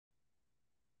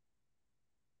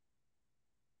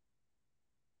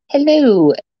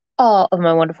Hello, all of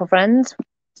my wonderful friends.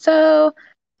 So,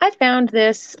 I found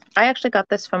this. I actually got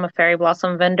this from a fairy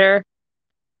blossom vendor,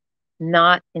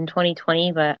 not in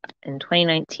 2020, but in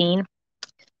 2019,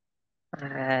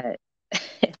 uh,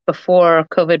 before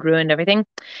COVID ruined everything.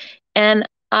 And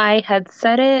I had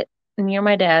set it near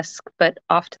my desk, but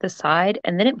off to the side,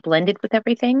 and then it blended with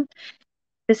everything.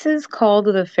 This is called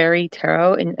the Fairy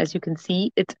Tarot, and as you can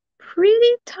see, it's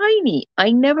pretty tiny.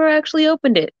 I never actually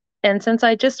opened it. And since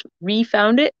I just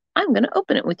refound it, I'm going to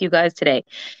open it with you guys today.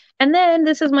 And then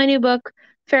this is my new book,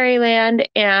 Fairyland,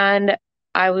 and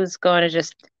I was going to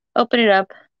just open it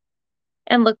up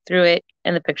and look through it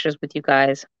and the pictures with you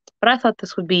guys. But I thought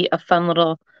this would be a fun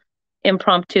little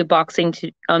impromptu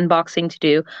unboxing to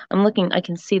do. I'm looking, I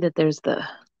can see that there's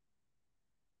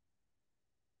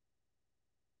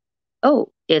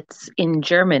it's in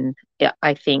German, yeah,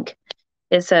 I think.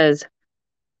 It says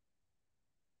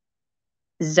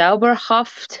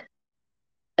Zauberhaft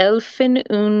Elfen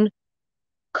und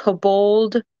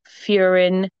Kobold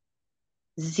führen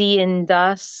sie in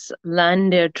das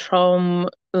Land der Traum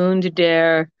und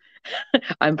der.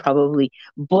 I'm probably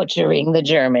butchering the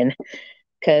German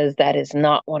because that is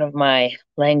not one of my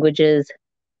languages.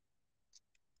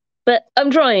 But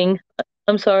I'm trying.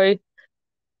 I'm sorry.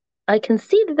 I can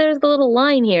see that there's the little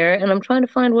line here, and I'm trying to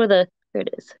find Here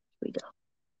it is. Here we go.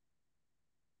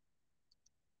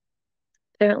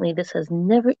 Apparently, this has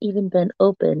never even been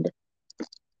opened.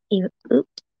 Oop.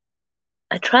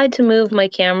 I tried to move my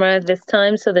camera this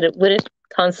time so that it wouldn't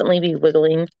constantly be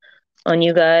wiggling on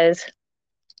you guys,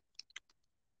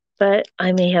 but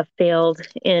I may have failed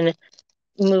in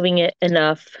moving it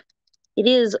enough. It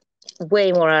is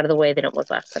way more out of the way than it was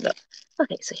last time.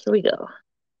 Okay, so here we go.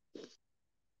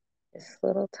 This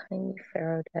little tiny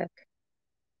pharaoh deck.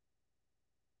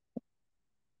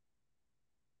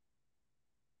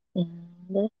 And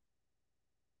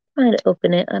trying to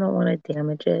open it. I don't want to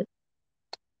damage it,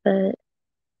 but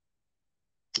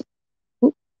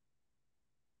here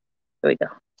we go.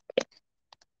 Okay.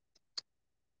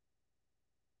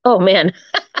 Oh man,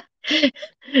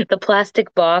 the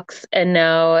plastic box and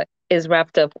now is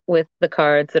wrapped up with the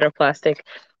cards that are plastic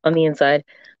on the inside.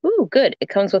 Ooh, good. It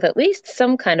comes with at least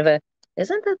some kind of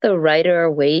isn't that the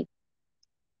Rider-Waite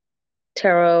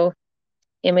tarot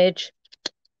image?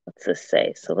 What's this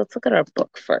say? So let's look at our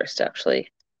book first, actually.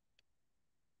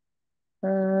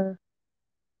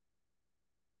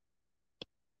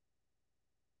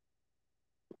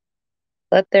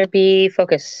 Let there be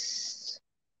focus.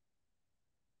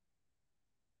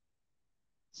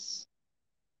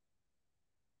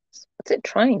 What's it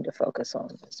trying to focus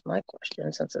on? Is my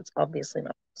question, since it's obviously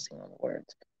not focusing on the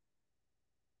words.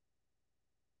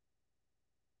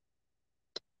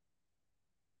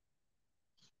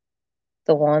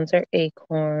 The wands are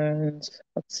acorns.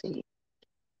 Let's see.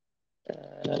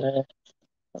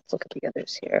 Let's look at the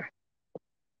others here.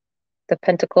 The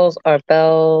pentacles are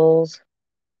bells.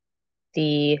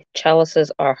 The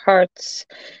chalices are hearts.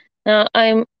 Now,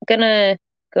 I'm gonna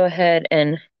go ahead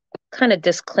and kind of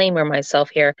disclaimer myself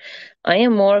here. I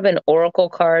am more of an oracle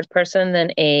card person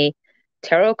than a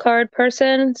tarot card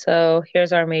person. So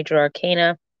here's our major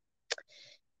arcana.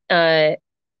 Uh,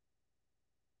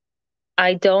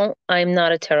 I'm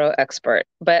not a tarot expert,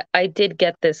 but I did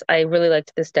get this. I really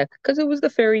liked this deck because it was the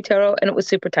fairy tarot and it was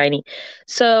super tiny.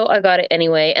 So I got it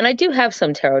anyway. And I do have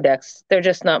some tarot decks. They're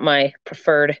just not my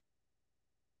preferred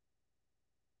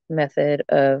method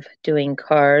of doing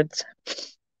cards.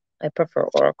 I prefer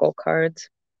oracle cards.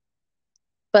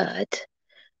 But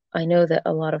I know that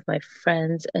a lot of my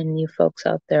friends and you folks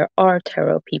out there are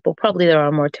tarot people. Probably there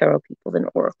are more tarot people than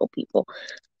oracle people.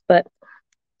 But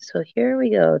so here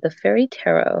we go, the fairy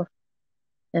tarot.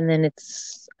 And then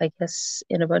it's, I guess,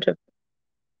 in a bunch of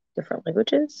different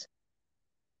languages.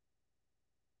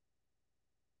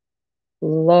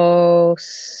 Lo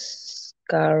Scarabeo,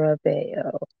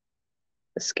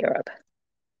 the scarab.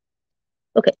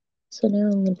 Okay, so now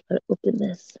I'm going to try to open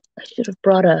this. I should have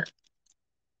brought a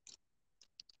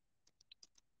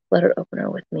letter opener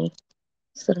with me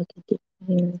so that I could get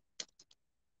here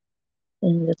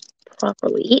and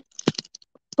properly.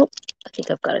 Oh, I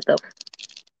think I've got it though.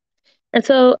 And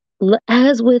so,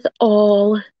 as with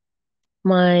all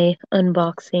my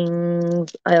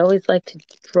unboxings, I always like to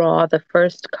draw the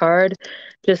first card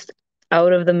just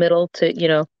out of the middle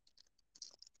to,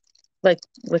 like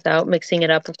without mixing it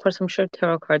up. Of course, I'm sure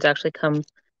tarot cards actually come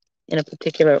in a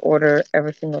particular order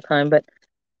every single time, but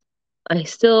I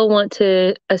still want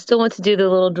to do the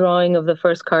little drawing of the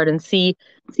first card and see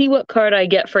what card I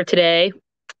get for today.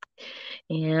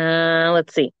 And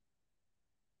let's see.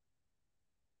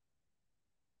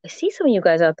 I see some of you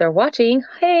guys out there watching.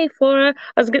 Hey, Flora.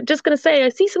 I was just going to say, I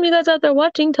see some of you guys out there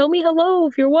watching. Tell me hello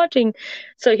if you're watching.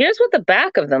 So here's what the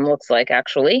back of them looks like,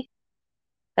 actually.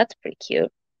 That's pretty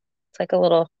cute. It's like a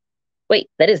little, wait,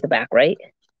 that is the back, right?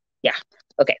 Yeah.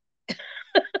 Okay.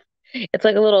 It's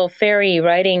like a little fairy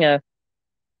riding a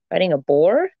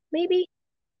boar, maybe?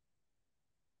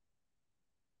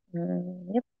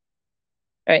 Yep.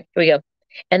 All right, here we go.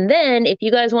 And then if you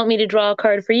guys want me to draw a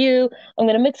card for you, I'm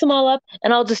going to mix them all up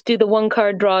and I'll just do the one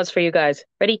card draws for you guys.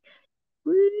 Ready?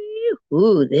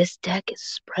 Ooh, this deck is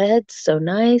spread so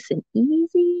nice and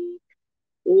easy.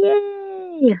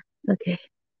 Yay! Okay,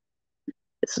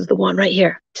 this is the one right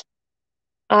here.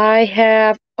 I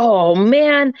have, oh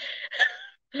man,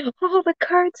 all the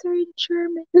cards are in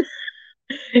German.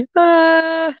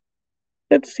 Ah,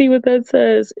 let's see what that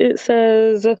says. It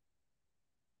says,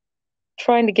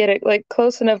 trying to get it like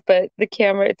close enough, but the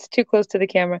camera, it's too close to the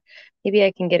camera. Maybe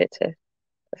I can get it to,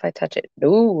 if I touch it.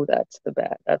 No, that's the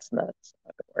bad. That's not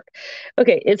gonna work.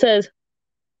 Okay, it says,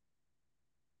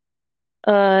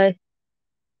 uh,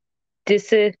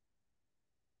 dis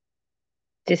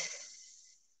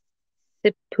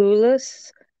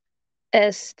discipulus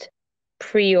est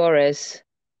priores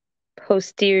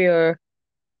posterior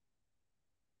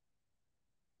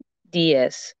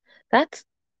dies. That's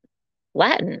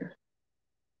Latin.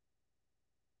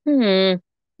 Hmm.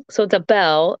 So it's a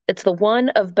bell. It's the one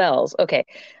of bells. Okay,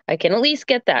 I can at least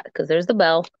get that because there's the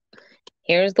bell.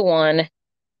 Here's the one.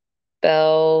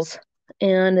 Bells.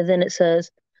 And then it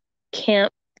says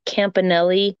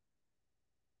Campanelli,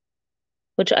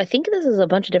 which I think this is a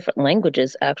bunch of different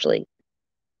languages, actually.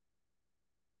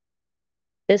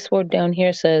 This word down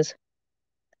here says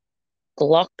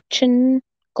Glockchen,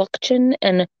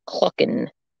 and Glocken.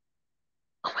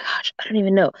 Oh my gosh, I don't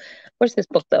even know. Where's this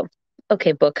book, though?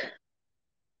 Okay, book.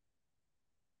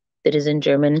 That is in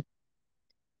German.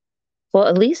 Well,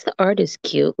 at least the art is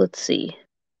cute. Let's see.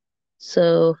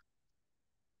 So,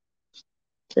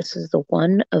 this is the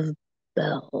one of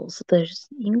bells. There's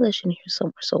English in here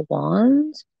somewhere. So,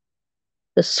 wands.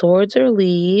 The swords are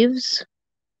leaves.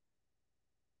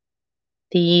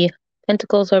 The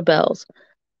pentacles are bells.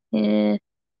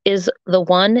 Is the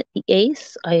one the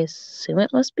ace? I assume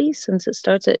it must be since it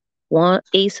starts at one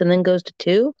ace and then goes to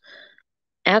two.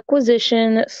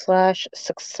 Acquisition slash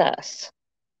success.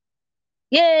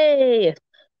 Yay!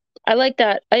 I like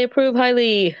that. I approve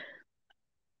highly.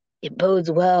 It bodes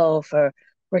well for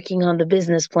working on the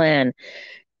business plan.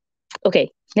 Okay,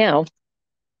 now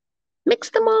mix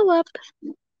them all up.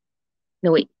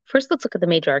 No, wait. First, let's look at the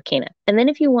major arcana. And then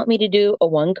if you want me to do a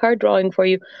one card drawing for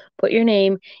you, put your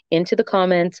name into the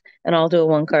comments and I'll do a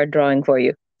one card drawing for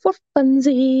you. For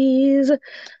funsies.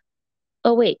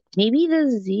 Oh, wait. Maybe the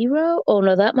zero? Oh,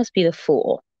 no, that must be the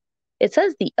fool. It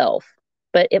says the elf,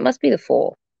 but it must be the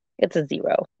fool. It's a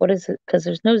zero. What is it? Because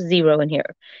there's no zero in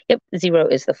here. Yep, zero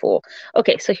is the fool.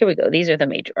 Okay, so here we go. These are the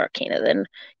major arcana then.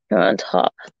 Here on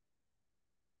top.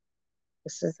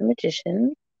 This is the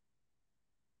magician.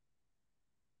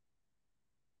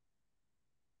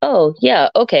 Oh, yeah,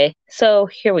 okay. So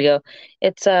here we go.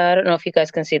 It's I don't know if you guys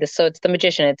can see this. So it's the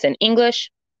magician. It's in English,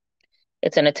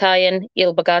 it's in Italian,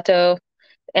 Il Bagato,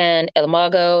 and El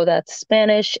Mago, that's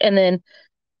Spanish, and then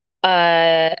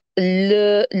Le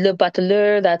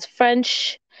Bateleur, that's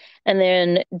French, and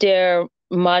then Der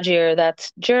Magier,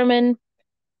 that's German.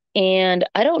 And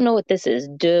I don't know what this is.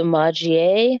 De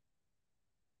Magier.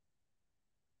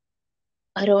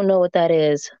 I don't know what that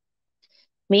is.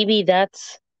 Maybe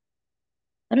that's,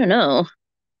 I don't know.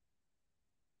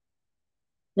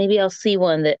 Maybe I'll see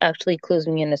one that actually clues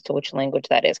me in as to which language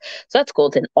that is. So that's cool.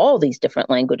 It's in all these different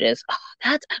languages. Oh,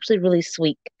 that's actually really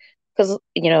sweet. Because,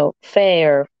 Fae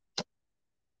are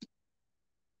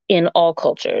in all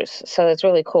cultures. So it's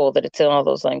really cool that it's in all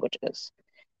those languages.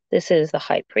 This is the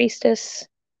High Priestess.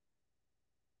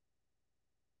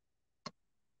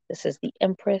 This is the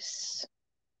Empress.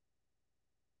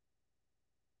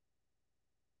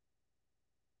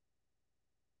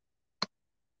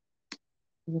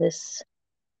 This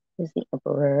is the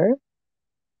Emperor.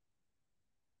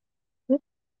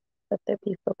 Let there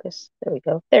be focus. There we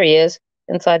go. There he is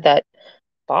inside that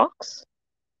box. Is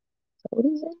that what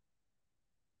he's in?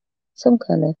 Some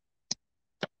kind of.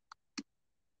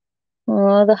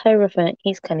 Oh, the Hierophant.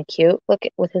 He's kind of cute. Look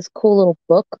at with his cool little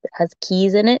book that has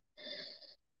keys in it.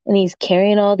 And he's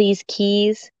carrying all these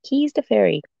keys. Keys to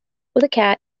fairy. With a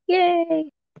cat. Yay!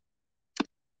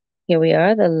 Here we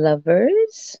are, the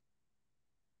lovers.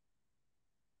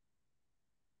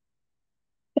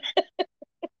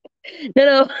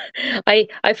 No. I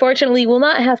fortunately will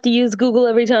not have to use Google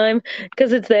every time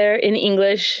because it's there in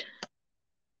English.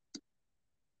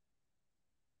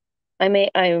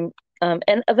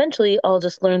 and eventually I'll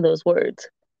just learn those words.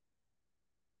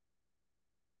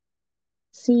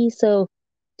 See, so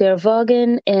der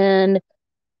Wagen and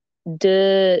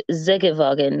de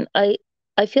Zegewagen. I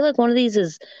feel like one of these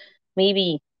is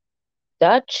maybe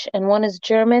Dutch and one is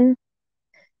German.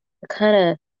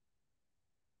 Kind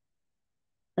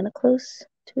of close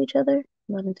to each other.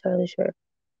 I'm not entirely sure.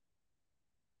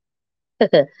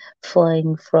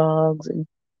 Flying frogs and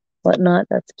whatnot.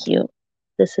 That's cute.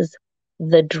 This is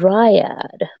the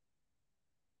Dryad.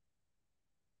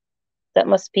 That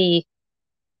must be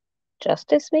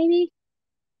justice, maybe?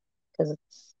 Because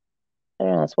I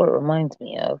don't know, that's what it reminds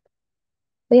me of.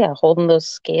 But yeah, holding those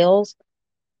scales,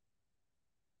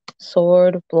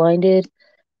 sword, blinded,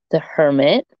 the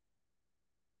hermit,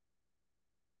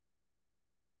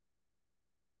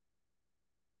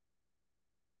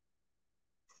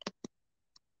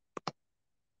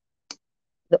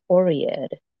 the Oread.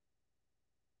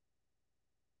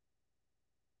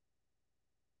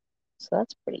 So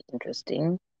that's pretty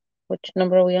interesting. Which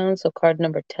number are we on? So card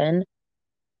number 10.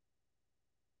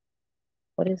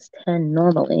 What is 10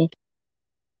 normally?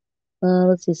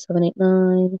 Let's see, 7, 8,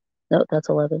 9. No, that's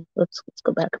 11. Let's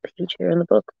go back a page here in the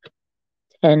book.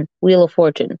 10, Wheel of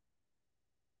Fortune.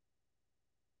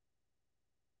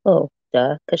 Oh,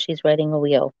 duh, because she's riding a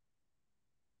wheel.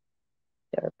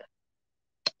 Derp.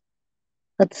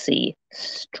 Let's see.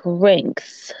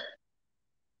 Strength.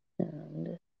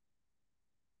 And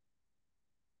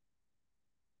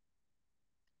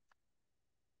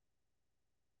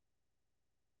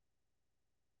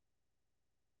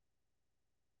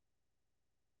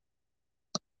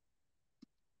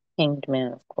Hanged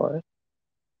Man, of course.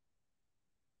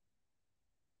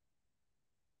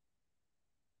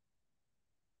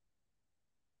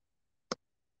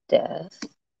 Death.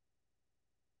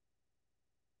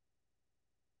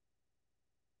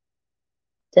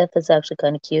 Death is actually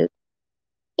kind of cute.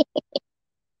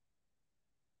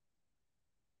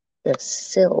 The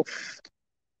Sylph.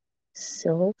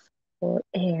 Sylph or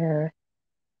air.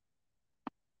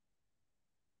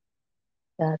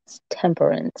 That's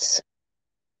Temperance.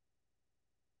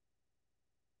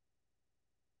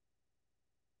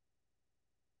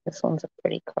 This one's a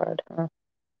pretty card, huh?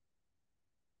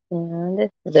 And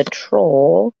the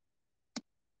Troll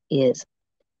is.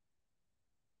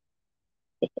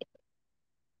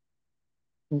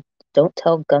 Don't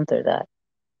tell Gunther that.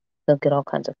 He'll get all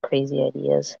kinds of crazy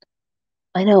ideas.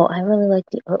 I know, I really like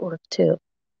the artwork too.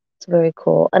 It's very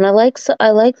cool. And I like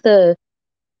the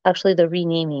actually the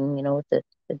renaming, with the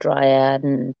Dryad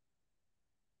and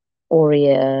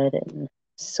Oread and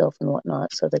Sylph and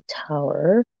whatnot. So the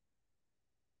Tower.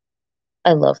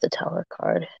 I love the Tower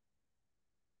card.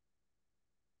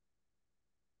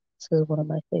 This is one of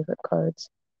my favorite cards.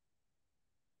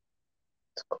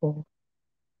 It's cool.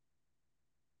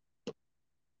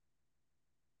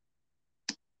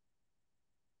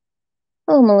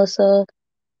 Oh, Melissa,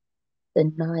 the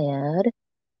Naiad.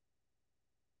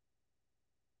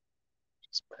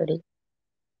 She's pretty.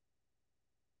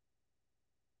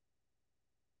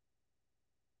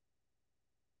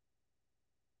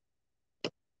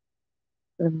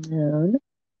 The Moon.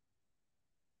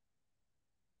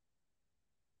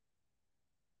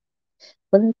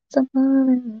 Well, it's a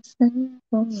marvelous day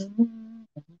for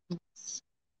us.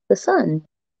 The Sun.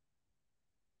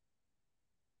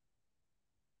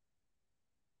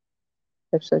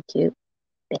 They're so cute.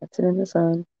 Dancing in the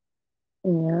sun.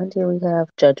 And here we have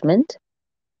Judgment.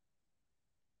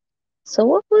 So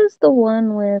what was the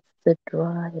one with the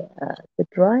Dryad? The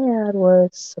Dryad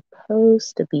was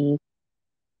supposed to be,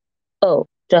 oh,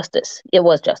 Justice. It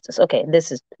was Justice. Okay,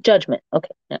 this is Judgment.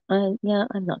 Okay, I'm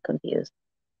not confused.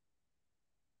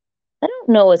 I don't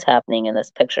know what's happening in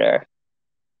this picture,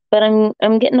 but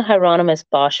I'm getting Hieronymus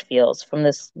Bosch feels from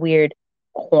this weird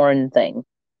horn thing.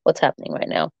 What's happening right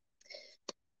now?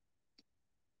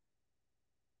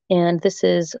 And this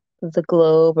is the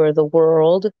globe or the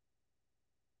world.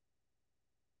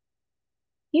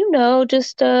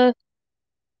 Just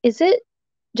is it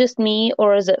just me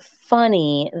or is it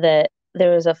funny that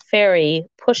there is a fairy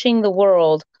pushing the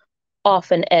world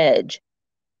off an edge?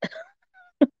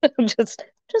 just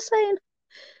saying.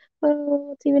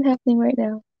 What's even happening right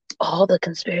now? All the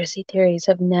conspiracy theories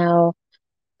have now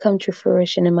come to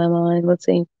fruition in my mind. Let's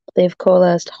see. They've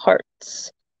coalesced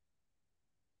hearts.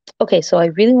 Okay, so I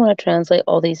really want to translate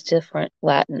all these different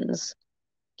Latins.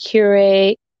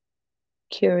 Cure,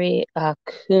 cure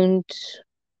acunt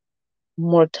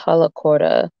mortala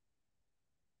corda.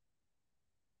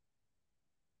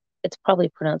 It's probably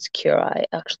pronounced curi,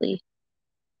 actually.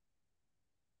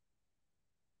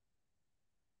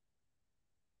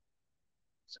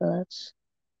 So that's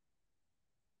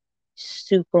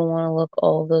super want to look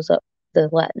all of those up, the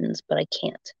Latins, but I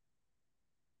can't.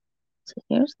 So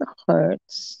here's the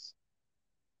hearts.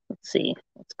 Let's see.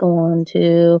 Let's go on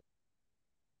to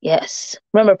yes.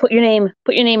 Remember, put your name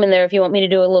in there if you want me to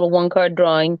do a little one card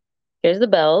drawing. Here's the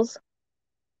bells.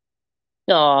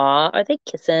 Aw, are they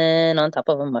kissing on top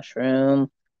of a mushroom?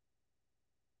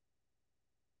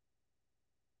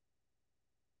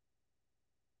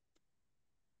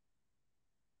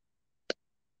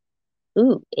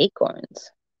 Ooh,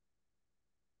 acorns.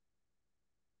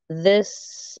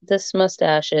 This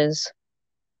mustache is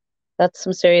that's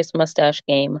some serious mustache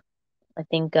game. I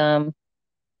think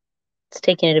it's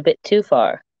taking it a bit too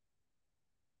far.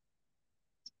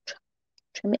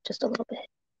 Trim it just a little bit.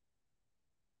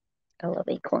 I love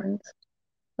acorns.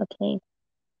 Okay.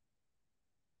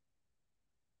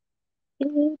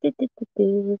 Ooh,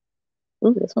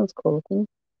 this one's cool looking.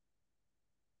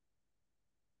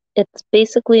 It's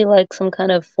basically like some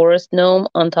kind of forest gnome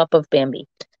on top of Bambi.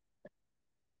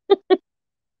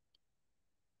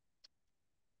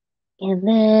 And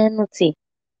then let's see.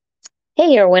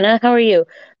 Hey, Erwina, how are you?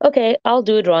 Okay, I'll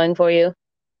do a drawing for you.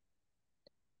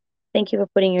 Thank you for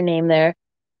putting your name there.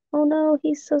 Oh no,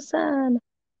 he's so sad.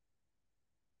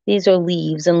 These are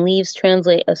leaves, and leaves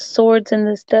translate as swords in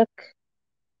this deck.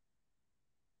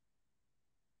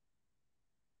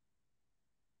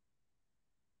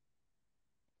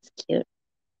 It's cute.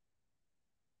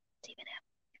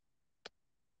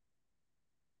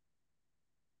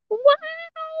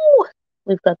 Wow!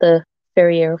 We've got the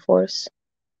Fairy Air Force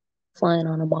flying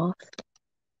on a moth.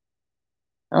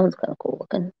 That one's kind of cool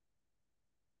looking.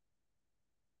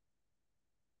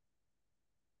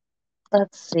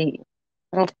 Let's see.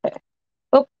 Okay.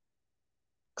 Oh,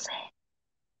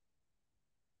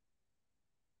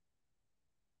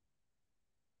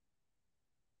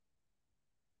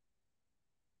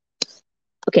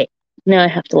 okay. Now I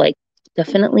have to like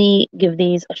definitely give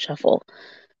these a shuffle.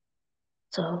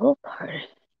 So part.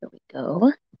 Here we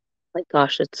go. My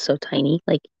gosh, it's so tiny.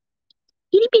 Like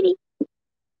itty bitty.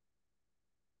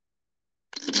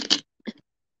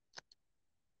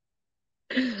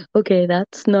 Okay,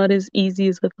 that's not as easy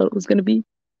as I thought it was gonna be.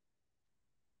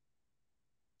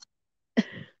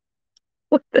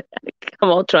 What the heck? I'm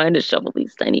all trying to shovel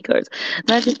these tiny cards.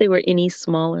 Imagine if they were any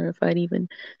smaller, if I'd even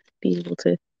be able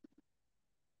to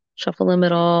shuffle them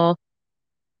at all.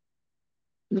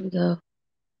 Here we go.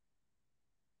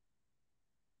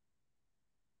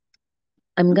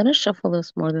 I'm gonna shuffle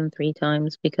this more than 3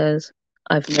 times because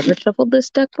I've never shuffled this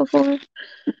deck before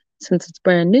since it's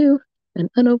brand new and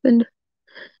unopened.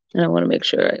 And I want to make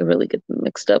sure I really get them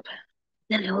mixed up.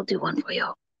 Then I will do one for you.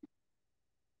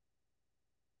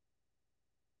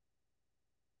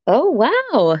 Oh,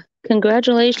 wow.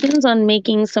 Congratulations on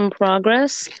making some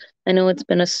progress. I know it's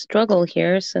been a struggle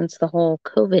here since the whole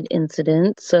COVID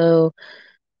incident, so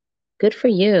good for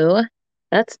you.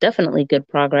 That's definitely good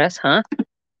progress, huh?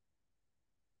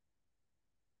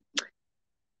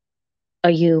 Are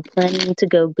you planning to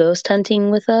go ghost hunting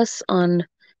with us on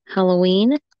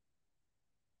Halloween?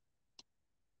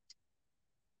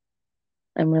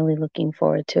 I'm really looking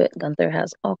forward to it. Gunther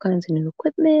has all kinds of new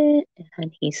equipment,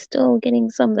 and he's still getting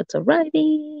some that's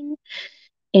arriving.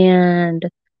 And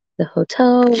the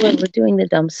hotel where we're doing the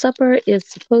dumb supper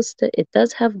is it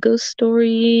does have ghost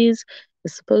stories.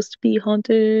 It's supposed to be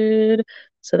haunted.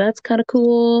 So that's kind of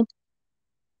cool.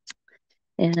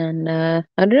 And I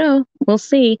don't know. We'll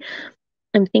see.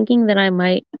 I'm thinking that I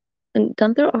might. And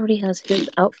Gunther already has his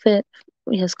outfit,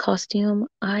 his costume.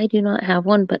 I do not have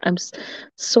one, but I'm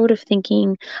sort of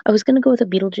thinking I was going to go with a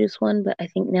Beetlejuice one, but I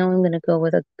think now I'm going to go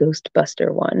with a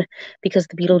Ghostbuster one because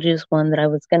the Beetlejuice one that I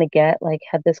was going to get like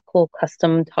had this cool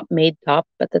custom made top,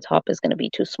 but the top is going to be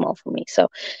too small for me. So,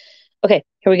 okay,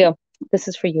 here we go. This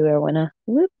is for you, Erwina.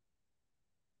 Whoop.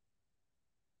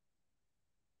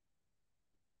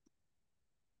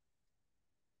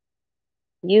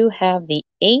 You have the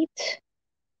 8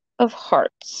 of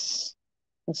Hearts.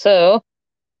 And so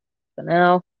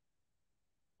now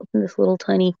open this little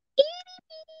tiny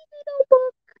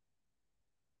book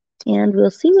and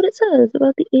we'll see what it says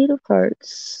about the 8 of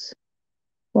Hearts.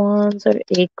 Wands are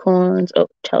acorns. Oh,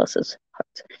 chalices,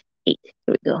 hearts. 8. Here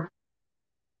we go.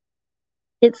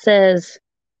 It says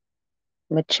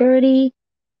maturity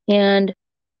and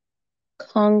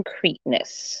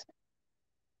concreteness.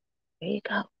 There you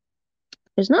go.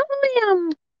 There's not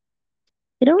really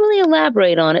they don't really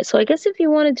elaborate on it. So I guess if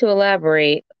you wanted to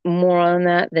elaborate more on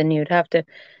that, then you'd have to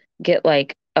get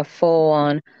like a full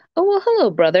on, oh well,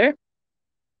 hello, brother.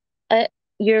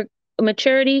 Your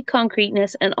maturity,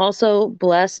 concreteness, and also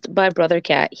blessed by Brother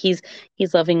Cat. He's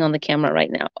loving on the camera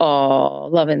right now. Oh,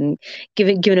 loving,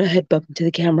 giving a head bump to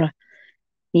the camera.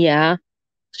 Yeah.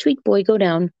 Sweet boy, go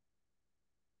down.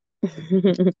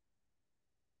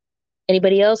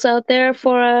 Anybody else out there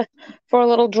for a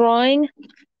little drawing?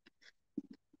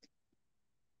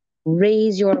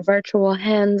 Raise your virtual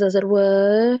hands, as it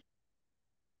were.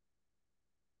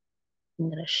 I'm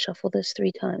going to shuffle this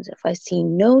 3 times. If I see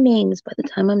no names by the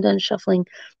time I'm done shuffling,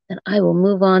 then I will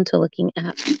move on to looking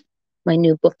at my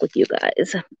new book with you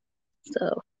guys. So,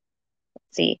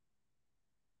 let's see.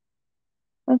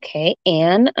 Okay,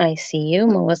 Anne, I see you.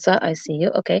 Melissa, I see you.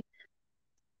 Okay.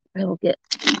 I will get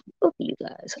both of you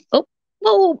guys. Oh,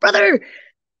 whoa, brother!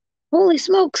 Holy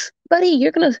smokes, buddy,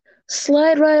 you're going to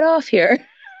slide right off here.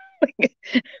 Yeah,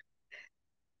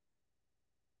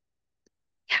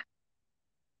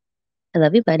 I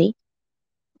love you, buddy.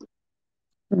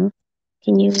 Can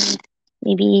you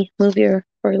maybe move your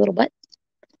furry little butt?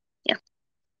 Yeah.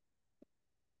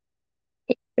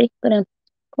 Okay, ready? Go down.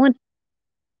 Go on.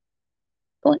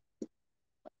 Go on.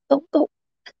 Go, go,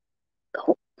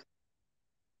 go.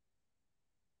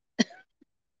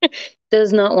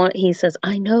 Does not want, he says,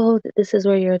 I know that this is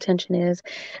where your attention is,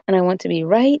 and I want to be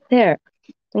right there.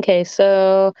 Okay,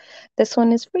 so this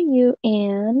one is for you,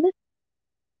 and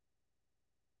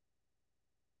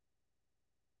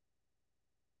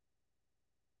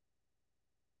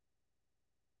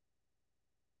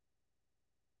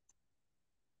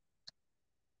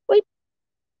wait,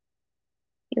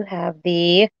 you have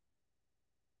it's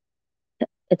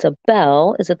a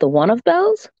bell. Is it the one of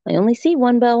bells? I only see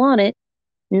one bell on it.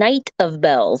 Knight of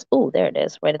bells. Oh, there it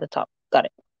is, right at the top. Got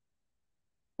it.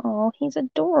 Oh, he's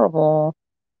adorable.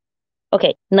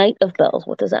 Okay, Knight of bells.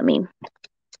 What does that mean?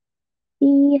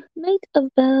 The Knight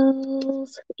of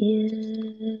bells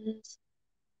is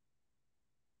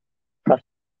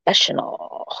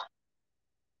professional.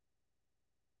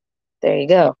 There you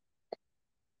go.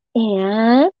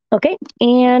 And okay,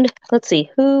 and let's see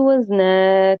who was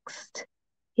next.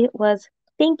 It was,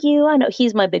 thank you. I know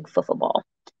he's my big fluffy ball.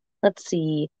 Let's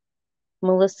see,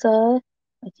 Melissa.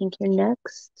 I think you're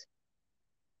next.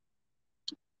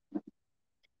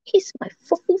 He's my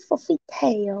fluffy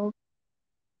tail.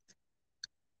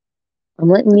 I'm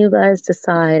letting you guys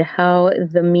decide how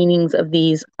the meanings of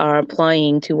these are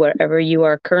applying to wherever you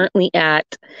are currently at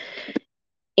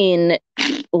in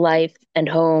life and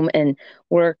home and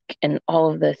work and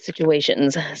all of the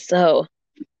situations. So,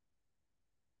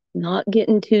 not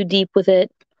getting too deep with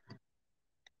it,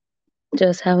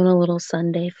 just having a little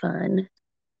Sunday fun.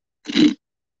 All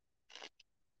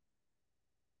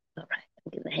right,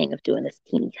 I'm getting the hang of doing this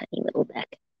teeny tiny little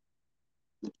deck.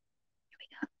 Here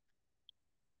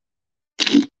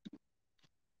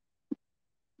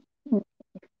we go.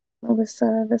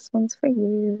 Melissa, this one's for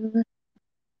you.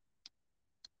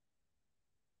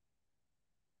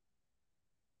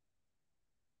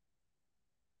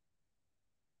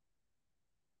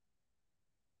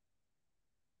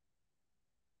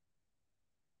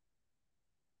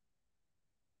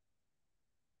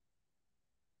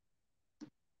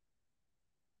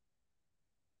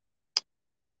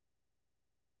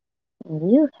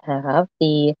 You have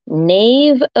the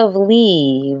Knave of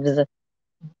Leaves.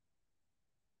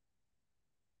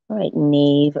 All right,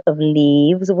 Knave of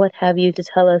Leaves, what have you to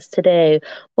tell us today?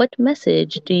 What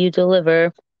message do you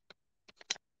deliver?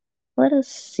 Let us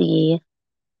see.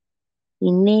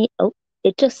 Oh,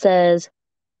 it just says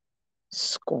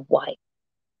squire.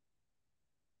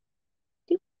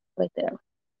 Right there.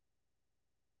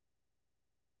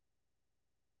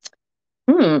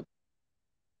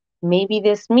 Maybe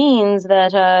this means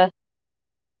that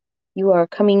you are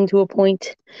coming to a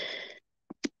point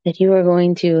that you are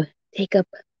going to take up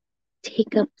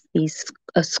these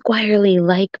a squirely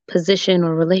like position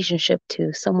or relationship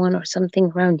to someone or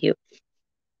something around you.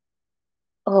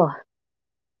 Oh,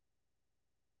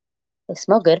 they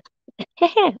smell good.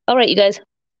 All right, you guys,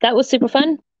 that was super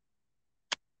fun,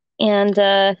 and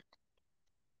that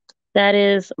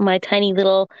is my tiny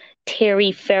little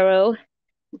Terry Farrow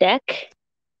deck.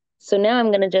 So now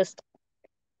I'm gonna this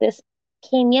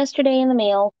came yesterday in the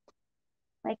mail.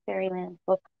 My Fairyland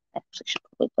book. I actually should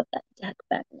probably put that deck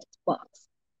back in its box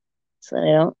so that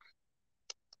I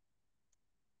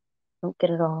don't get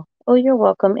it all. Oh, you're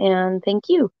welcome, and thank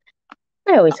you.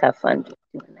 I always have fun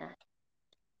doing that.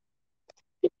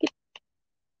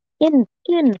 In,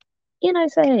 in, in, I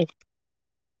say.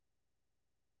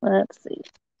 Let's see.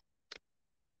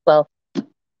 Well,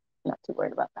 not too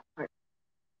worried about that part.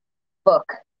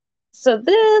 Book. So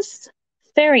this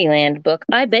Fairyland book,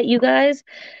 I bet you guys,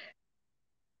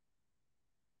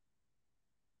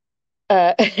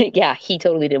 yeah, he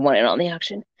totally did want it on the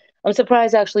auction. I'm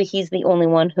surprised actually he's the only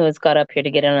one who has got up here to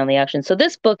get in on the action. So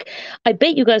this book, I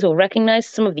bet you guys will recognize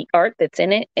some of the art that's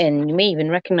in it, and you may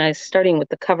even recognize starting with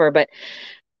the cover. But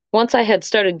once I had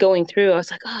started going through, I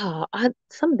was like, oh,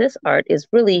 some of this art is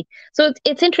really so.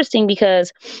 It's interesting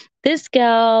because this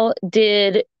gal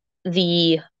did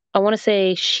the. I want to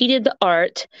say she did the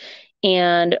art,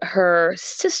 and her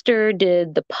sister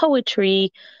did the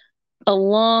poetry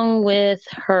along with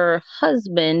her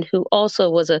husband, who also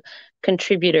was a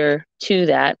contributor to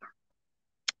that.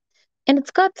 And it's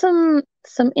got some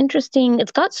interesting,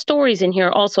 it's got stories in here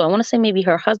also. I want to say maybe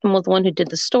her husband was the one who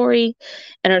did the story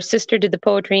and her sister did the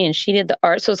poetry and she did the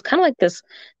art. So it's kind of like this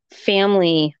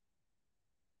family,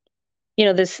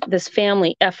 this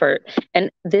family effort. And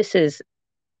this is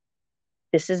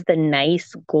the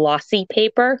nice glossy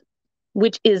paper,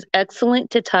 which is excellent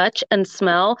to touch and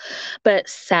smell, but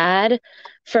sad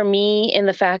for me in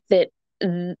the fact that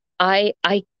I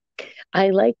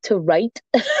like to write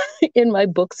in my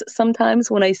books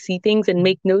sometimes when I see things and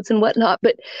make notes and whatnot,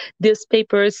 but this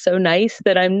paper is so nice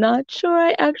that I'm not sure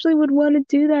I actually would want to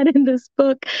do that in this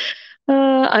book.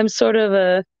 I'm sort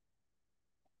of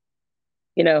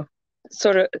you know,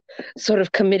 sort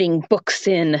of committing book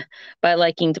sin by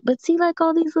liking to, but see, like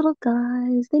all these little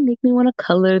guys, they make me want to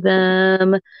color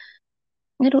them.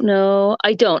 I don't know.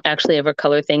 I don't actually ever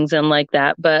color things in like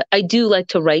that, but I do like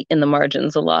to write in the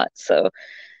margins a lot. So,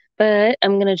 but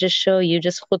I'm going to just show you,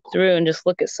 just flip through and just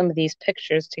look at some of these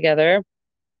pictures together.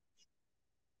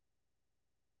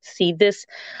 See this,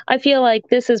 I feel like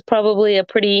this is probably a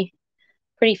pretty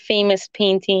famous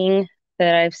painting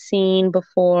that I've seen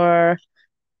before.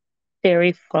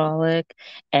 Fairy Frolic.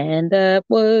 And that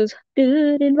was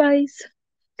good advice.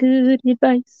 Good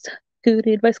advice. Good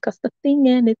advice costs nothing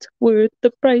and it's worth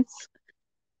the price.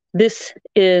 This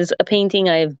is a painting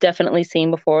I've definitely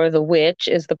seen before. The Witch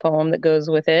is the poem that goes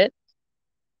with it.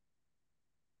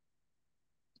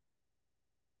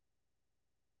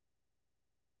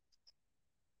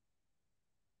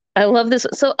 I love this.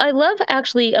 So I love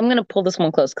actually, I'm going to pull this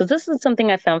one close because this is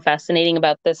something I found fascinating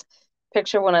about this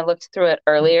picture when I looked through it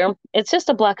earlier. It's just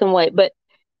a black and white, but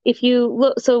if you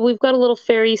look, so we've got a little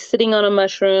fairy sitting on a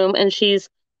mushroom and she's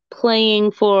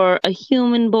playing for a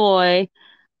human boy,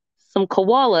 some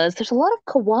koalas. There's a lot of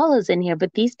koalas in here,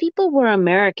 but these people were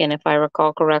American, if I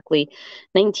recall correctly,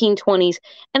 1920s.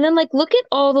 And then, like, look at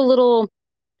all the little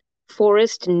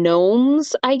forest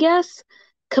gnomes, I guess,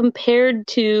 compared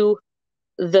to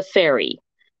the fairy.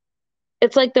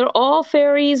 It's like they're all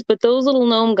fairies, but those little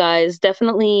gnome guys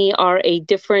definitely are a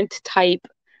different type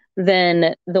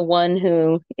than the one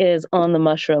who is on the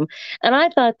mushroom. And I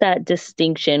thought that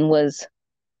distinction was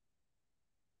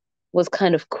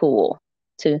kind of cool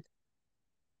too.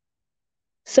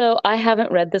 So I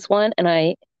haven't read this one, and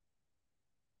I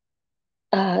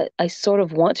sort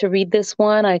of want to read this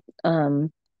one. I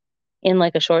in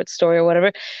like a short story or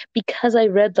whatever, because I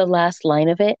read the last line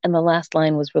of it, and the last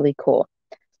line was really cool.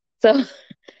 So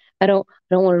I don't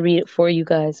want to read it for you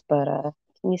guys, but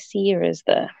can you see, or is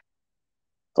the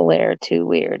glare too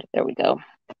weird? There we go.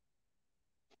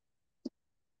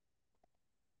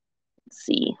 Let's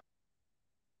see.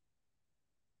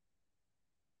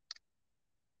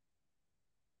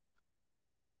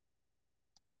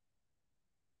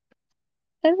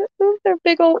 Those are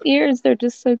big old ears. They're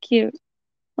just so cute.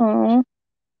 Oh,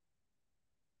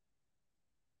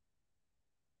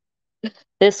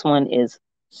 this one is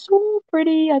so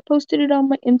pretty. I posted it on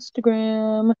my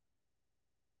Instagram.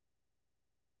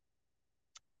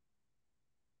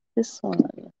 This one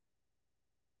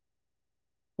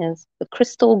is the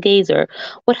crystal gazer.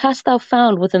 What hast thou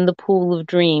found within the pool of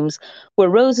dreams, where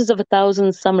roses of a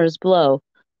thousand summers blow?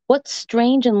 What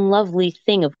strange and lovely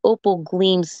thing of opal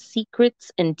gleams,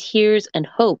 secrets and tears and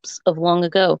hopes of long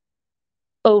ago?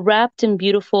 O wrapped and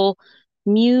beautiful,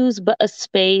 muse but a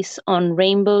space on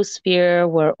rainbow sphere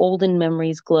where olden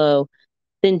memories glow.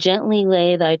 Then gently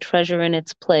lay thy treasure in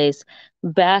its place,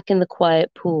 back in the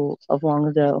quiet pool of long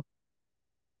ago.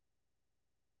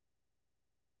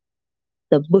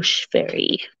 The bush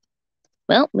fairy.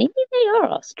 Well, maybe they are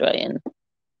Australian.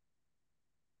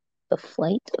 The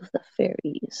flight of the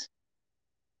fairies.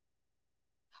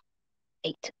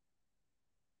 8. It's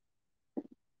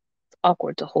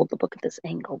awkward to hold the book at this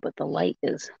angle, but the light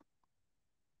is.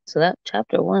 So that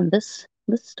chapter 1, this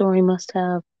story must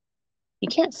have. You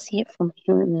can't see it from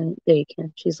here, and then there you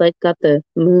can. She's like got the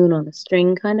moon on a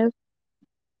string, kind of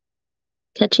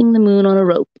catching the moon on a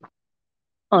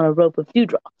rope of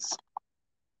dewdrops.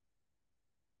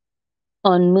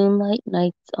 On moonlight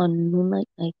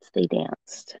nights, they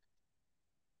danced.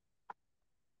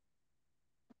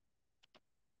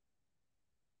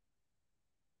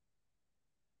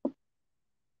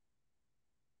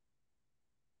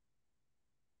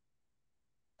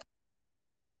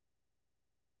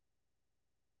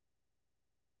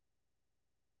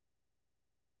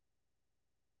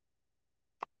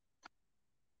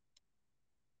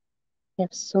 They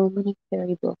have so many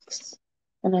fairy books,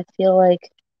 and I feel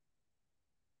like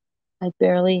I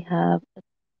barely have a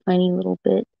tiny little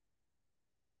bit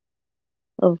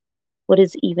of what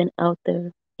is even out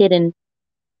there hidden.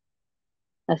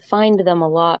 I find them a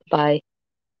lot by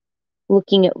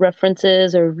looking at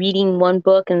references or reading one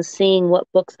book and seeing what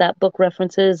books that book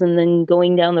references, and then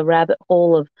going down the rabbit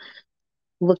hole of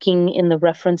looking in the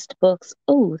referenced books.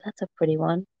 Oh, that's a pretty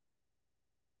one.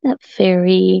 That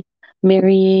fairy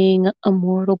marrying a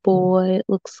mortal boy, it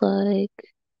looks like.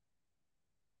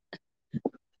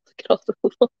 Look at all the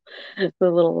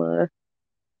little,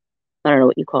 I don't know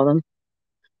what you call them.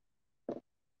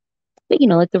 But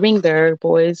like the ring bearer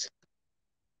boys.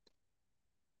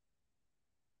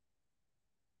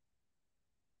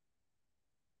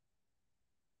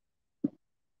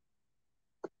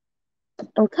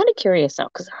 I'm kind of curious now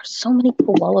because there are so many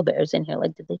koala bears in here.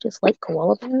 Like, did they just like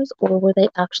koala bears, or were they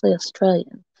actually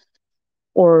Australian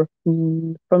or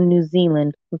from New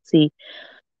Zealand? Let's see.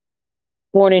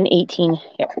 Born in 18.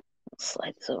 Here,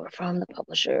 slide this over from the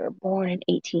publisher. Born in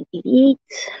 1888.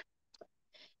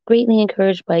 Greatly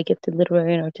encouraged by a gifted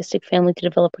literary and artistic family to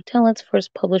develop her talents,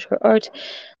 first published her art.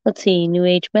 Let's see. New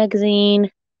Age magazine.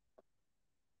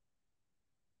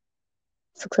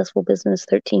 Successful business.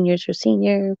 13 years her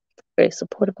senior. Very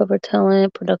supportive of her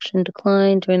talent. Production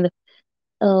declined during the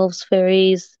Elves,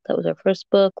 Fairies. That was our first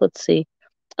book. Let's see.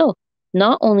 Oh,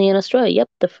 not only in Australia.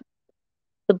 Yep,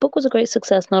 the book was a great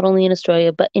success not only in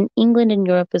Australia, but in England and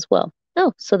Europe as well.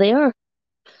 Oh, so they are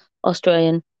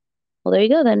Australian. Well, there you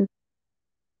go then.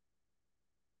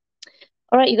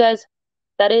 All right, you guys.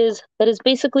 That is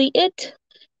basically it.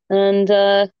 And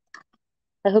I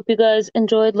hope you guys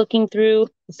enjoyed looking through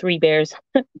the three bears,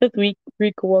 the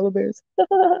three koala bears.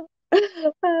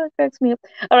 Cracks me up.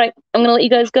 All right, I'm gonna let you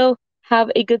guys go. Have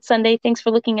a good Sunday. Thanks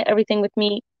for looking at everything with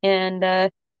me, and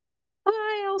bye.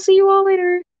 I'll see you all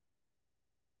later.